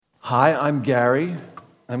Hi, I'm Gary.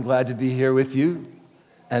 I'm glad to be here with you,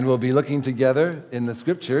 and we'll be looking together in the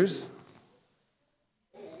scriptures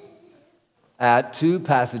at two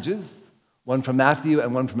passages, one from Matthew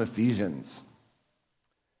and one from Ephesians.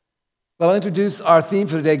 Well, I'll introduce our theme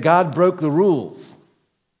for today, God Broke the Rules.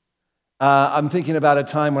 I'm thinking about a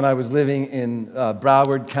time when I was living in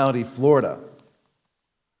Broward County, Florida.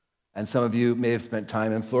 And some of you may have spent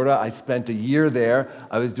time in Florida. I spent a year there.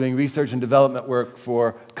 I was doing research and development work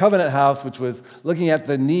for Covenant House, which was looking at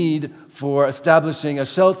the need for establishing a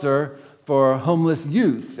shelter for homeless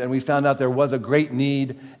youth. And we found out there was a great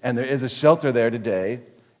need, and there is a shelter there today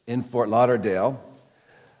in Fort Lauderdale.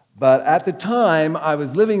 But at the time I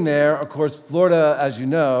was living there, of course, Florida, as you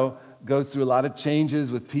know, goes through a lot of changes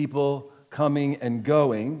with people coming and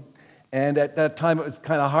going. And at that time, it was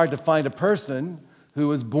kind of hard to find a person who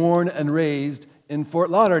was born and raised in Fort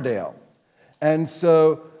Lauderdale. And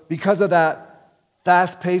so because of that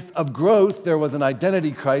fast pace of growth, there was an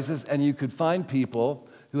identity crisis, and you could find people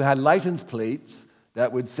who had license plates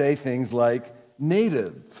that would say things like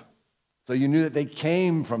native. So you knew that they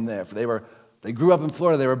came from there. They grew up in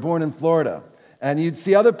Florida. They were born in Florida. And you'd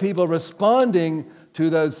see other people responding to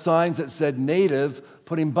those signs that said native,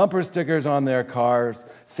 putting bumper stickers on their cars,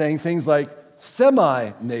 saying things like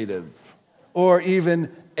semi-native, or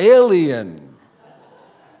even alien.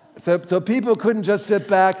 So people couldn't just sit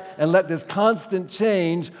back and let this constant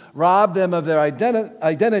change rob them of their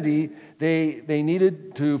identity. They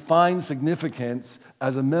needed to find significance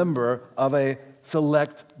as a member of a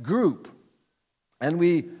select group. And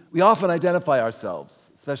we often identify ourselves,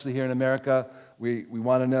 especially here in America. We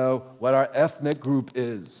want to know what our ethnic group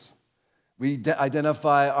is. We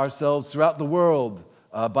identify ourselves throughout the world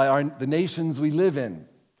by the nations we live in.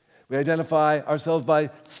 We identify ourselves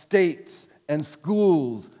by states and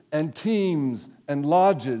schools and teams and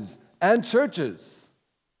lodges and churches.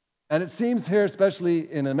 And it seems here, especially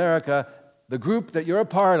in America, the group that you're a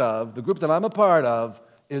part of, the group that I'm a part of,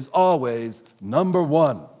 is always number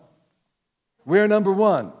one. We're number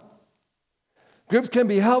one. Groups can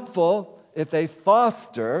be helpful if they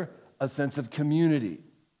foster a sense of community,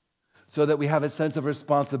 so that we have a sense of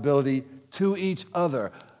responsibility to each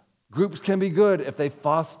other. Groups can be good if they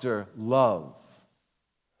foster love.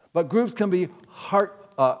 But groups can be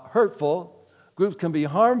hurtful. Groups can be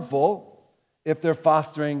harmful if they're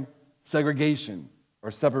fostering segregation or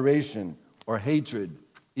separation or hatred,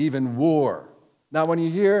 even war. Now, when you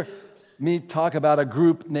hear me talk about a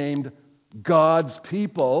group named God's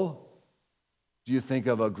people, do you think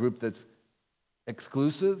of a group that's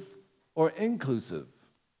exclusive or inclusive?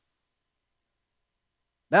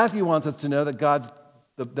 Matthew wants us to know that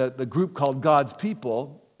the group called God's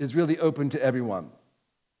people is really open to everyone.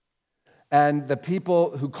 And the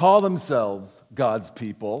people who call themselves God's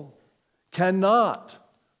people cannot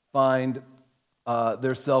find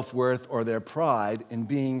their self-worth or their pride in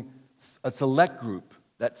being a select group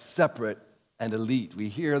that's separate and elite. We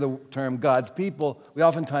hear the term God's people, we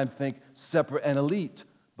oftentimes think separate and elite,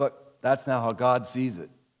 but that's not how God sees it.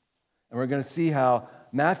 And we're going to see how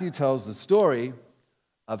Matthew tells the story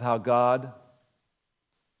of how God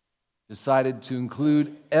decided to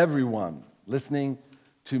include everyone, listening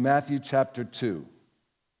to Matthew chapter 2.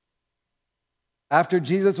 After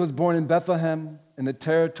Jesus was born in Bethlehem, in the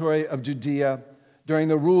territory of Judea, during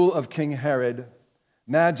the rule of King Herod,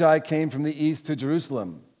 Magi came from the east to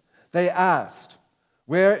Jerusalem. They asked,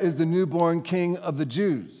 "Where is the newborn King of the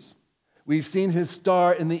Jews? We've seen his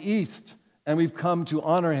star in the east, and we've come to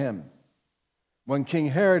honor him." When King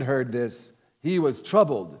Herod heard this, he was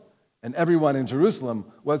troubled, and everyone in Jerusalem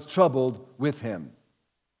was troubled with him.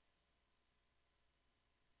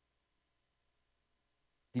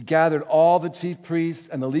 He gathered all the chief priests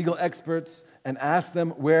and the legal experts and asked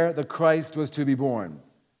them where the Christ was to be born.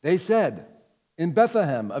 They said, "In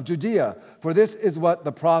Bethlehem of Judea, for this is what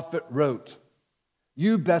the prophet wrote.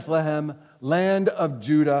 You, Bethlehem, land of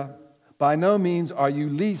Judah, by no means are you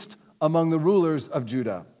least among the rulers of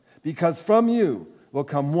Judah, because from you will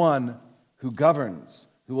come one who governs,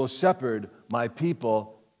 who will shepherd my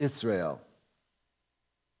people Israel."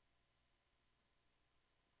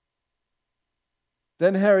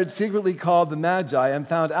 Then Herod secretly called the Magi and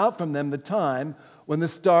found out from them the time when the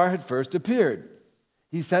star had first appeared.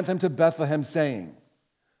 He sent them to Bethlehem, saying,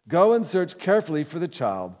 "Go and search carefully for the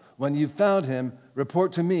child. When you've found him,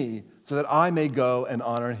 report to me, so that I may go and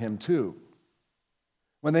honor him too."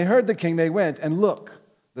 When they heard the king, they went, and look,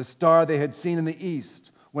 the star they had seen in the east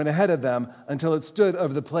went ahead of them until it stood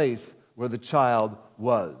over the place where the child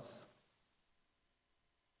was.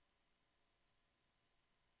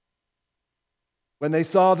 When they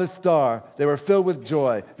saw the star, they were filled with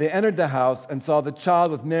joy. They entered the house and saw the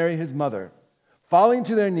child with Mary, his mother. Falling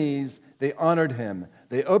to their knees, they honored him.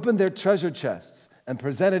 They opened their treasure chests and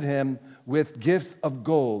presented him with gifts of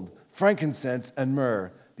gold, frankincense, and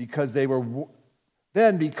myrrh, because they were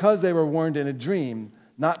warned in a dream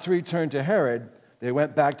not to return to Herod, they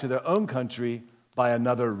went back to their own country by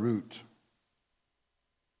another route.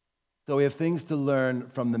 So we have things to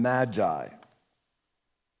learn from the Magi.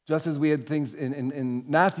 Just as we had things in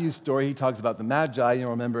Matthew's story, he talks about the Magi. You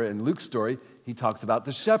remember in Luke's story, he talks about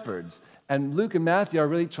the shepherds. And Luke and Matthew are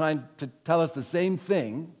really trying to tell us the same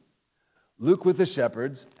thing. Luke with the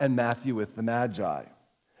shepherds and Matthew with the Magi.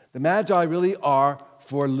 The Magi really are,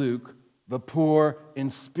 for Luke, the poor in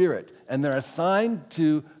spirit. And they're assigned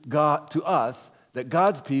to God, to us, that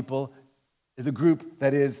God's people is a group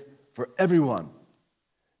that is for everyone.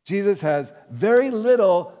 Jesus has very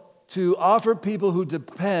little to offer people who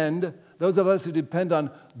depend, those of us who depend on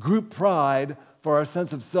group pride for our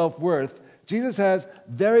sense of self-worth. Jesus has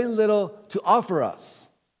very little to offer us,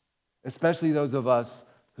 especially those of us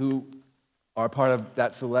who are part of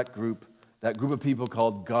that select group, that group of people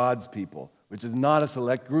called God's people, which is not a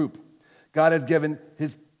select group. God has given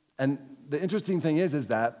his, and the interesting thing is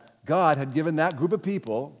that God had given that group of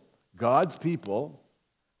people, God's people,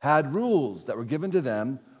 had rules that were given to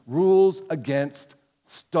them, rules against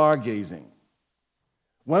stargazing.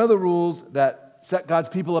 One of the rules that set God's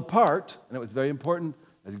people apart, and it was very important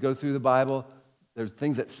as you go through the Bible, there's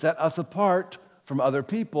things that set us apart from other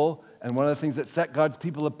people, and one of the things that set God's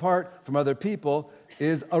people apart from other people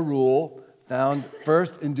is a rule found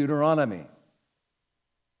first in Deuteronomy.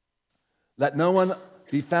 Let no one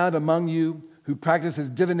be found among you who practices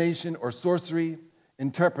divination or sorcery,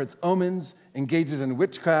 interprets omens, engages in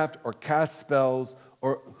witchcraft or casts spells,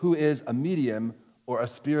 or who is a medium or a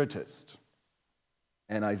spiritist.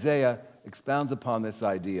 And Isaiah expounds upon this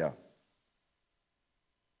idea.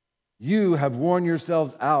 You have worn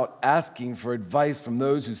yourselves out asking for advice from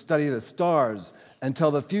those who study the stars and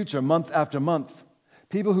tell the future month after month.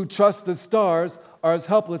 People who trust the stars are as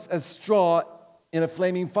helpless as straw in a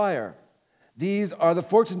flaming fire. These are the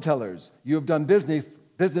fortune tellers you have done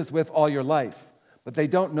business with all your life, but they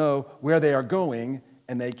don't know where they are going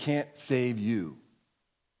and they can't save you.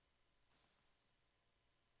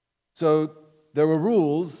 So there were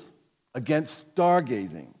rules against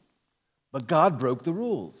stargazing, but God broke the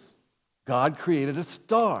rules. God created a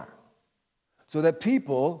star so that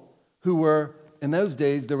people who were, in those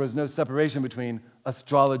days, there was no separation between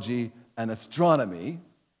astrology and astronomy.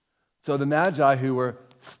 So the Magi who were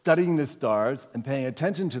studying the stars and paying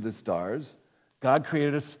attention to the stars, God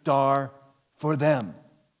created a star for them.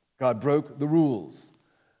 God broke the rules.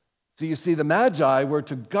 So you see, the Magi were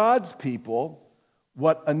to God's people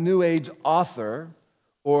what a New Age author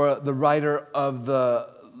or the writer of the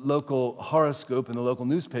local horoscope in the local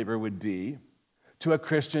newspaper would be to a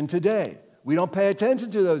Christian today. We don't pay attention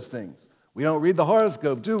to those things. We don't read the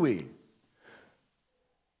horoscope, do we?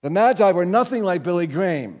 The Magi were nothing like Billy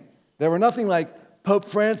Graham. They were nothing like Pope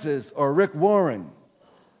Francis or Rick Warren.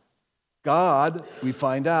 God, we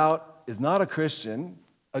find out, is not a Christian,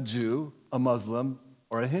 a Jew, a Muslim,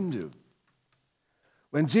 or a Hindu.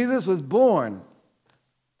 When Jesus was born,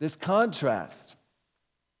 this contrast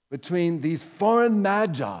between these foreign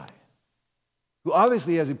magi, who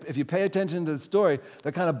obviously, if you pay attention to the story,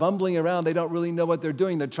 they're kind of bumbling around. They don't really know what they're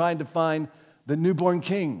doing. They're trying to find the newborn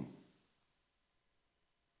king.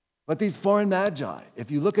 But these foreign magi, if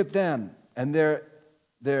you look at them and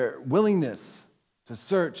their willingness to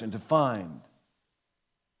search and to find,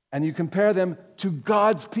 and you compare them to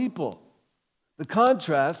God's people, the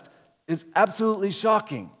contrast is absolutely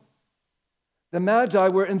shocking. The Magi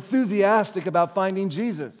were enthusiastic about finding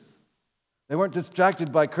Jesus. They weren't distracted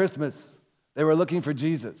by Christmas. They were looking for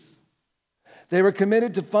Jesus. They were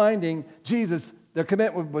committed to finding Jesus. Their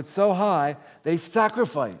commitment was so high, they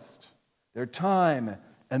sacrificed their time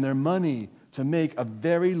and their money to make a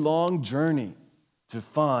very long journey to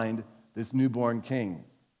find this newborn king.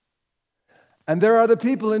 And there are the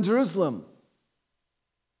people in Jerusalem.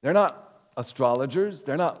 They're not astrologers.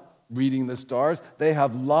 They're not reading the stars. They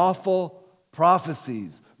have lawful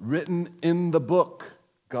prophecies written in the book,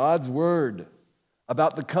 God's word,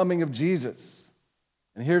 about the coming of Jesus.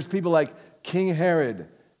 And here's people like King Herod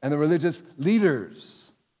and the religious leaders.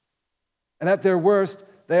 And at their worst,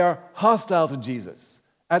 they are hostile to Jesus.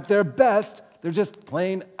 At their best, they're just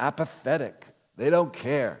plain apathetic. They don't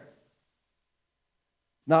care.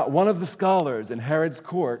 Not one of the scholars in Herod's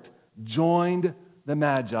court joined the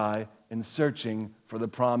Magi in searching for the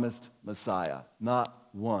promised Messiah. Not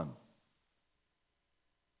one.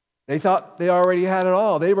 They thought they already had it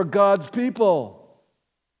all. They were God's people.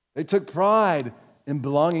 They took pride in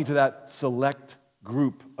belonging to that select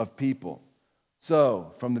group of people.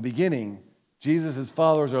 So, from the beginning, Jesus'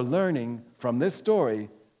 followers are learning from this story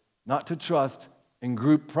not to trust in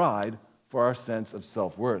group pride for our sense of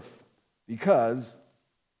self-worth, because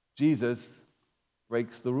Jesus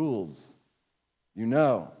breaks the rules. You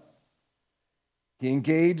know, he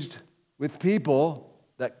engaged with people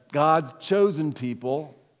that God's chosen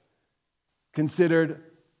people considered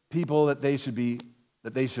people that they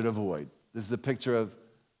should avoid. This is a picture of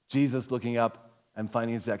Jesus looking up and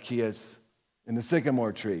finding Zacchaeus in the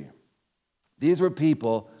sycamore tree. These were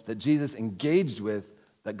people that Jesus engaged with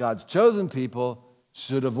that God's chosen people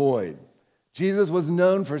should avoid. Jesus was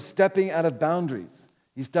known for stepping out of boundaries.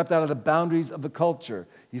 He stepped out of the boundaries of the culture.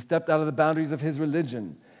 He stepped out of the boundaries of his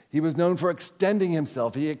religion. He was known for extending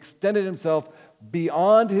himself. He extended himself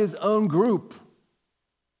beyond his own group.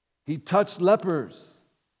 He touched lepers.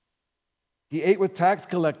 He ate with tax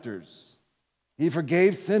collectors. He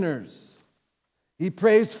forgave sinners. He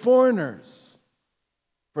praised foreigners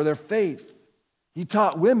for their faith. He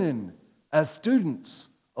taught women as students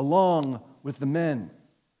along with the men.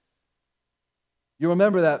 You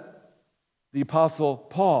remember that the Apostle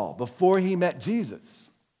Paul, before he met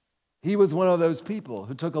Jesus, he was one of those people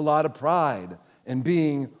who took a lot of pride in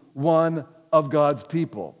being one of God's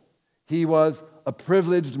people. He was a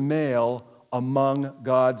privileged male among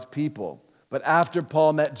God's people. But after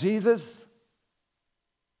Paul met Jesus,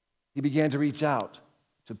 he began to reach out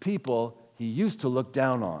to people he used to look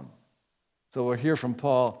down on. So we'll hear from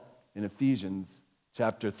Paul in Ephesians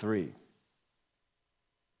chapter 3.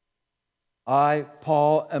 I,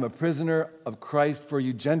 Paul, am a prisoner of Christ for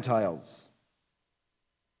you Gentiles.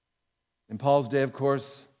 In Paul's day, of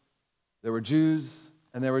course, there were Jews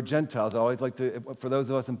and there were Gentiles. I always like to, for those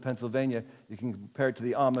of us in Pennsylvania, you can compare it to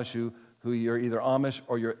the Amish who you're either Amish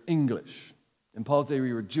or you're English. In Paul's day,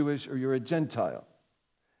 you were Jewish or you're a Gentile.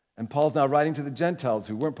 And Paul's now writing to the Gentiles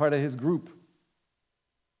who weren't part of his group.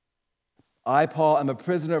 I, Paul, am a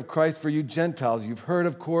prisoner of Christ for you Gentiles. You've heard,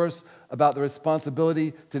 of course, about the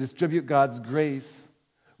responsibility to distribute God's grace,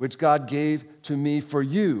 which God gave to me for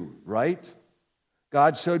you, right?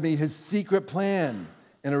 God showed me his secret plan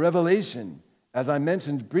in a revelation, as I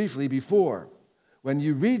mentioned briefly before. When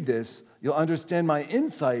you read this, you'll understand my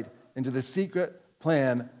insight into the secret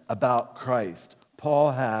plan about Christ.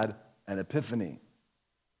 Paul had an epiphany.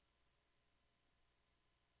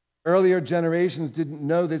 Earlier generations didn't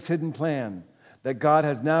know this hidden plan that God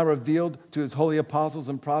has now revealed to his holy apostles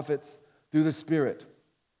and prophets through the Spirit.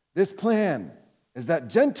 This plan is that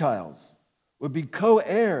Gentiles would be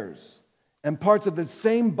co-heirs and parts of the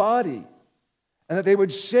same body, and that they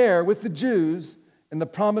would share with the Jews in the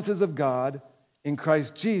promises of God in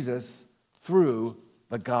Christ Jesus through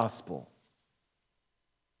the gospel.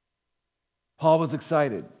 Paul was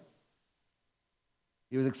excited.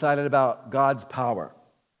 He was excited about God's power,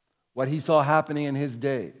 what he saw happening in his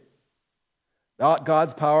day.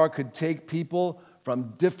 God's power could take people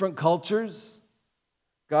from different cultures.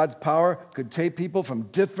 God's power could take people from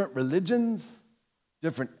different religions,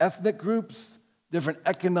 different ethnic groups, different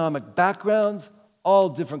economic backgrounds, all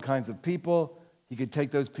different kinds of people. He could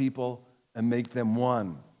take those people and make them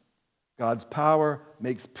one. God's power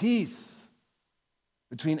makes peace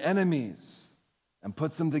between enemies and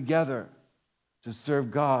puts them together to serve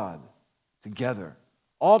God together.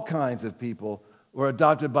 All kinds of people were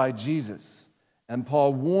adopted by Jesus, and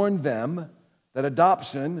Paul warned them that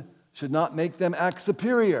adoption should not make them act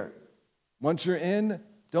superior. Once you're in,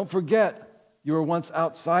 don't forget you were once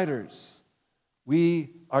outsiders.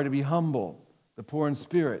 We are to be humble, the poor in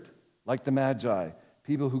spirit, like the Magi,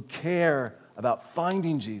 people who care about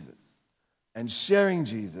finding Jesus and sharing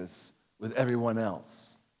Jesus with everyone else.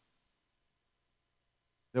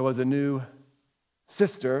 There was a new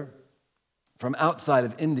sister from outside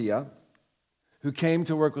of India who came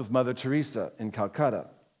to work with Mother Teresa in Calcutta.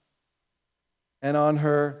 And on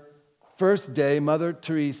her first day, Mother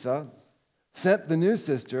Teresa sent the new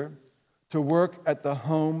sister to work at the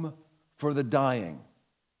home for the dying.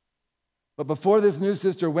 But before this new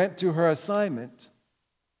sister went to her assignment,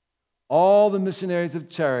 all the missionaries of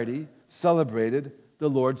charity celebrated the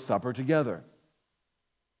Lord's Supper together.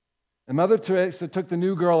 And Mother Teresa took the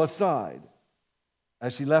new girl aside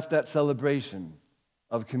as she left that celebration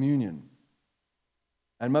of communion.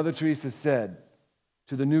 And Mother Teresa said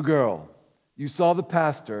to the new girl, "You saw the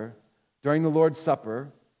pastor during the Lord's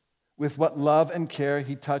Supper, with what love and care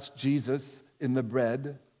he touched Jesus in the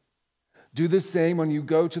bread. Do the same when you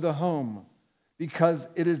go to the home, because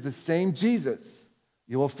it is the same Jesus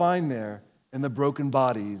you will find there in the broken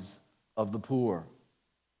bodies of the poor."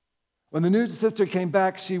 When the new sister came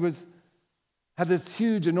back, she was had this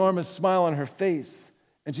huge, enormous smile on her face.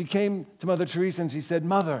 And she came to Mother Teresa and she said,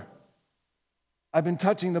 "Mother, I've been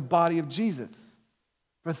touching the body of Jesus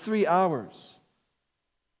for 3 hours."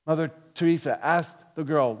 Mother Teresa asked the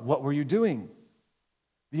girl, "What were you doing?"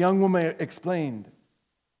 The young woman explained,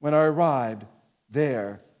 "When I arrived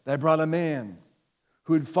there, I brought a man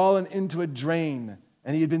who had fallen into a drain,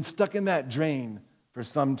 and he had been stuck in that drain for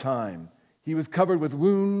some time. He was covered with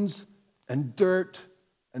wounds and dirt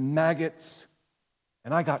and maggots,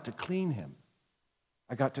 and I got to clean him.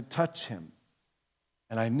 I got to touch him.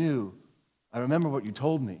 And I remember what you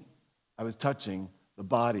told me. I was touching the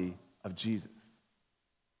body of Jesus."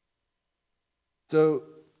 So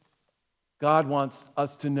God wants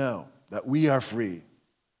us to know that we are free.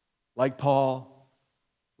 Like Paul,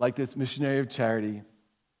 like this missionary of charity,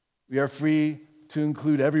 we are free to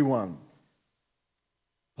include everyone.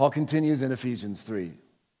 Paul continues in Ephesians 3.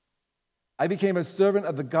 "I became a servant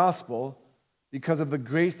of the gospel because of the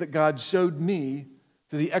grace that God showed me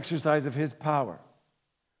through the exercise of his power.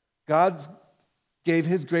 God gave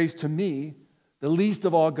his grace to me, the least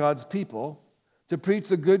of all God's people, to preach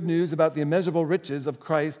the good news about the immeasurable riches of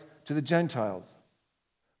Christ to the Gentiles.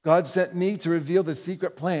 God sent me to reveal the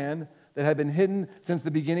secret plan that had been hidden since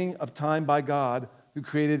the beginning of time by God, who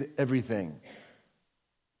created everything.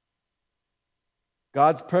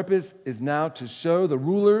 God's purpose is now to show the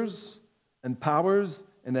rulers and powers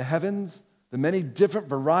in the heavens the many different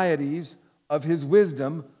varieties of his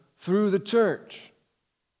wisdom through the church.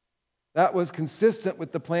 That was consistent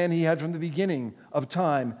with the plan he had from the beginning of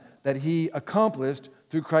time that he accomplished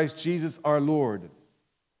through Christ Jesus our Lord.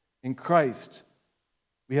 In Christ,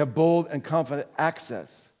 we have bold and confident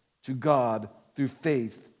access to God through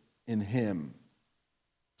faith in him."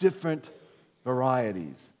 Different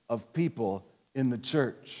varieties of people in the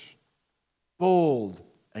church. Bold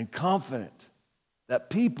and confident that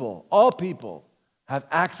people, all people, have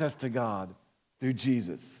access to God through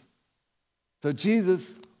Jesus. So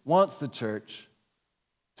Jesus wants the church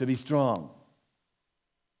to be strong.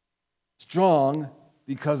 Strong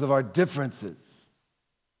because of our differences.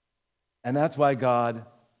 And that's why God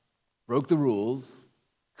broke the rules,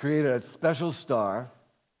 created a special star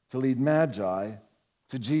to lead Magi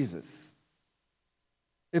to Jesus.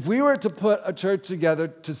 If we were to put a church together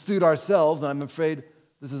to suit ourselves, and I'm afraid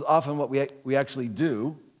this is often what we actually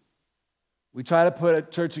do, we try to put a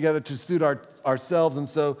church together to suit ourselves, and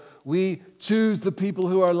so we choose the people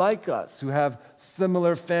who are like us, who have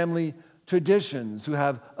similar family traditions, who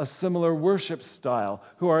have a similar worship style,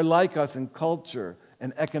 who are like us in culture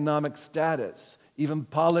and economic status, even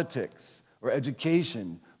politics or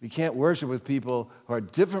education. We can't worship with people who are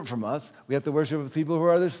different from us. We have to worship with people who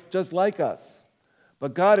are just like us.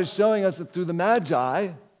 But God is showing us that through the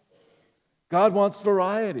Magi, God wants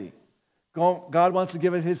variety. God wants to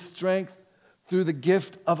give us his strength through the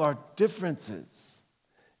gift of our differences.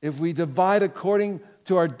 If we divide according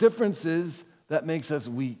to our differences, that makes us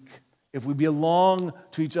weak. If we belong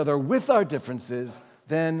to each other with our differences,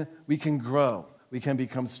 then we can grow. We can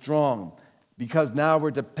become strong because now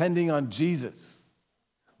we're depending on Jesus.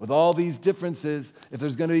 With all these differences, if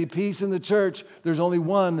there's going to be peace in the church, there's only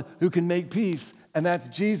one who can make peace, and that's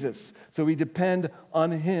Jesus. So we depend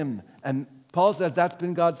on him. And Paul says that's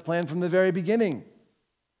been God's plan from the very beginning.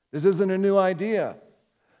 This isn't a new idea.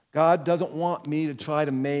 God doesn't want me to try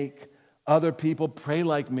to make other people pray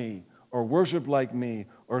like me or worship like me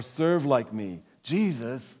or serve like me.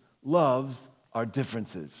 Jesus loves our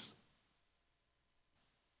differences.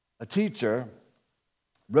 A teacher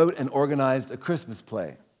wrote and organized a Christmas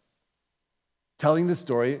play telling the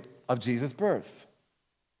story of Jesus' birth.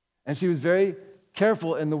 And she was very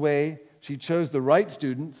careful in the way she chose the right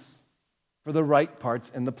students for the right parts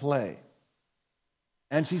in the play.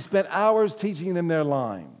 And she spent hours teaching them their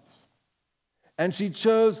lines. And she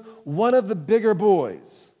chose one of the bigger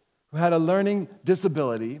boys who had a learning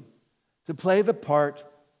disability to play the part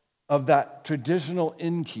of that traditional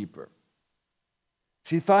innkeeper.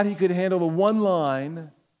 She thought he could handle the one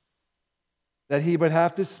line that he would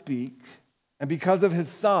have to speak, and because of his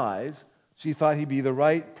size, she thought he'd be the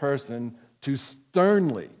right person to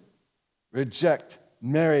sternly reject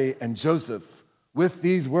Mary and Joseph with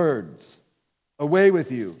these words, "Away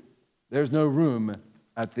with you, there's no room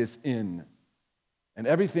at this inn." And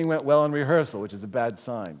everything went well in rehearsal, which is a bad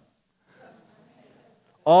sign.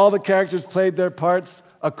 All the characters played their parts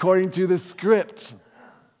according to the script.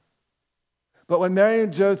 But when Mary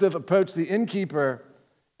and Joseph approached the innkeeper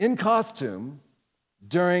in costume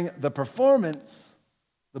during the performance,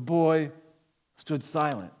 the boy stood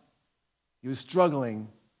silent. He was struggling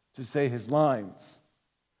to say his lines.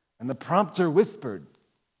 And the prompter whispered,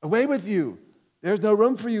 "Away with you. There's no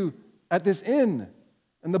room for you at this inn.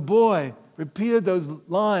 And the boy repeated those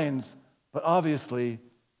lines, but obviously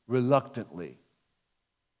reluctantly.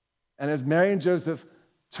 And as Mary and Joseph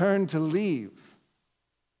turned to leave,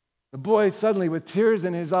 the boy suddenly, with tears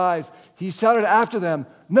in his eyes, he shouted after them,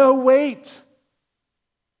 "No, wait!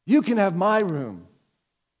 You can have my room."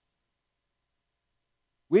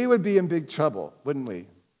 We would be in big trouble, wouldn't we?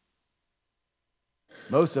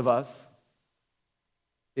 Most of us.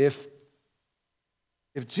 If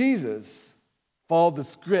Jesus followed the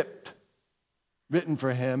script written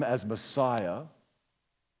for him as Messiah,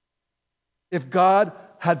 if God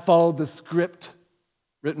had followed the script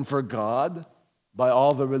written for God by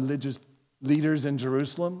all the religious leaders in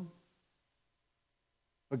Jerusalem,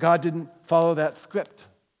 but God didn't follow that script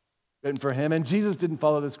written for him, and Jesus didn't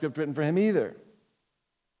follow the script written for him either.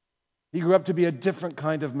 He grew up to be a different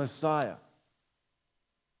kind of Messiah.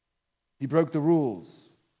 He broke the rules.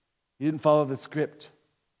 He didn't follow the script.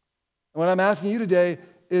 And what I'm asking you today,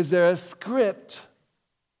 is there a script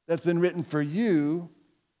that's been written for you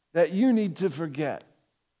that you need to forget?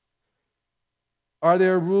 Are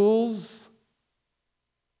there rules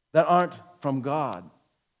that aren't from God,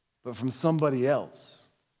 but from somebody else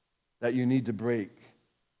that you need to break?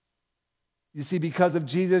 You see, because of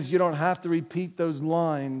Jesus, you don't have to repeat those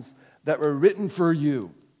lines that were written for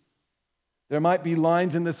you. There might be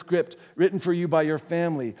lines in the script written for you by your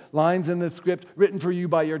family, lines in the script written for you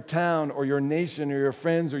by your town or your nation or your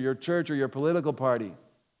friends or your church or your political party.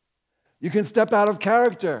 You can step out of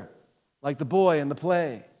character, like the boy in the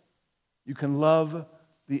play. You can love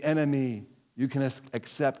the enemy. You can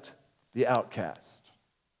accept the outcast.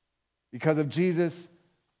 Because of Jesus,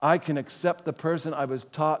 I can accept the person I was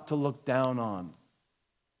taught to look down on.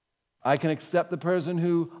 I can accept the person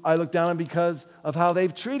who I look down on because of how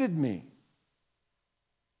they've treated me.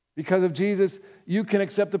 Because of Jesus, you can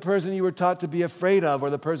accept the person you were taught to be afraid of or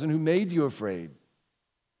the person who made you afraid.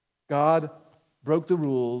 God broke the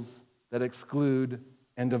rules that exclude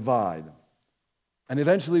and divide. And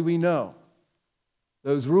eventually we know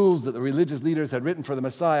those rules that the religious leaders had written for the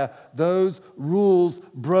Messiah, those rules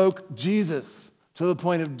broke Jesus to the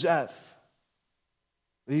point of death.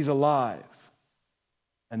 He's alive.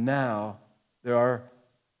 And now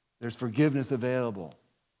there's forgiveness available,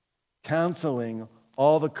 canceling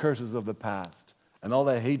all the curses of the past and all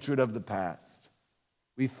the hatred of the past.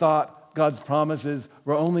 We thought God's promises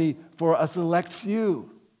were only for a select few,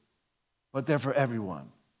 but they're for everyone.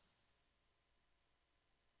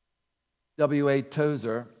 W.A.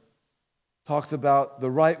 Tozer talks about the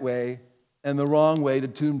right way and the wrong way to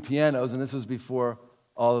tune pianos, and this was before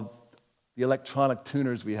all of the electronic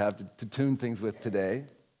tuners we have to tune things with today.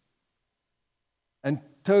 And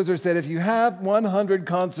Tozer said, if you have 100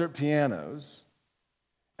 concert pianos,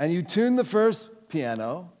 and you tune the first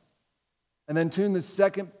piano, and then tune the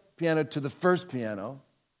second piano to the first piano,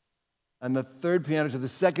 and the third piano to the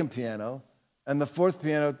second piano, and the fourth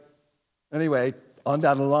piano, anyway, on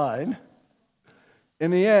down the line, in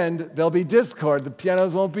the end, there'll be discord. The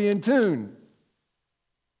pianos won't be in tune.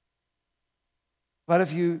 But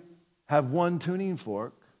if you have one tuning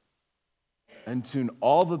fork and tune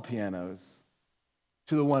all the pianos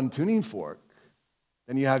to the one tuning fork,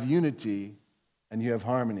 then you have unity and you have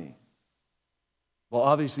harmony. Well,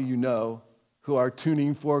 obviously you know who our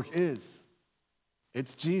tuning fork is.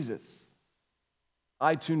 It's Jesus.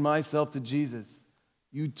 I tune myself to Jesus.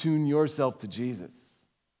 You tune yourself to Jesus.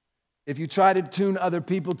 If you try to tune other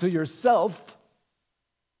people to yourself,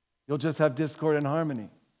 you'll just have discord and harmony.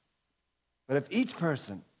 But if each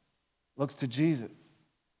person looks to Jesus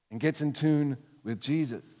and gets in tune with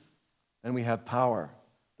Jesus, then we have power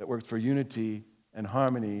that works for unity and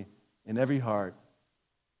harmony in every heart.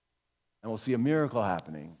 And we'll see a miracle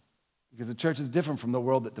happening because the church is different from the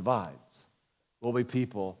world that divides. We'll be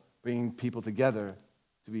people bringing people together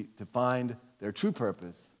to find their true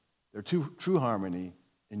purpose, their true harmony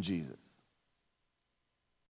in Jesus.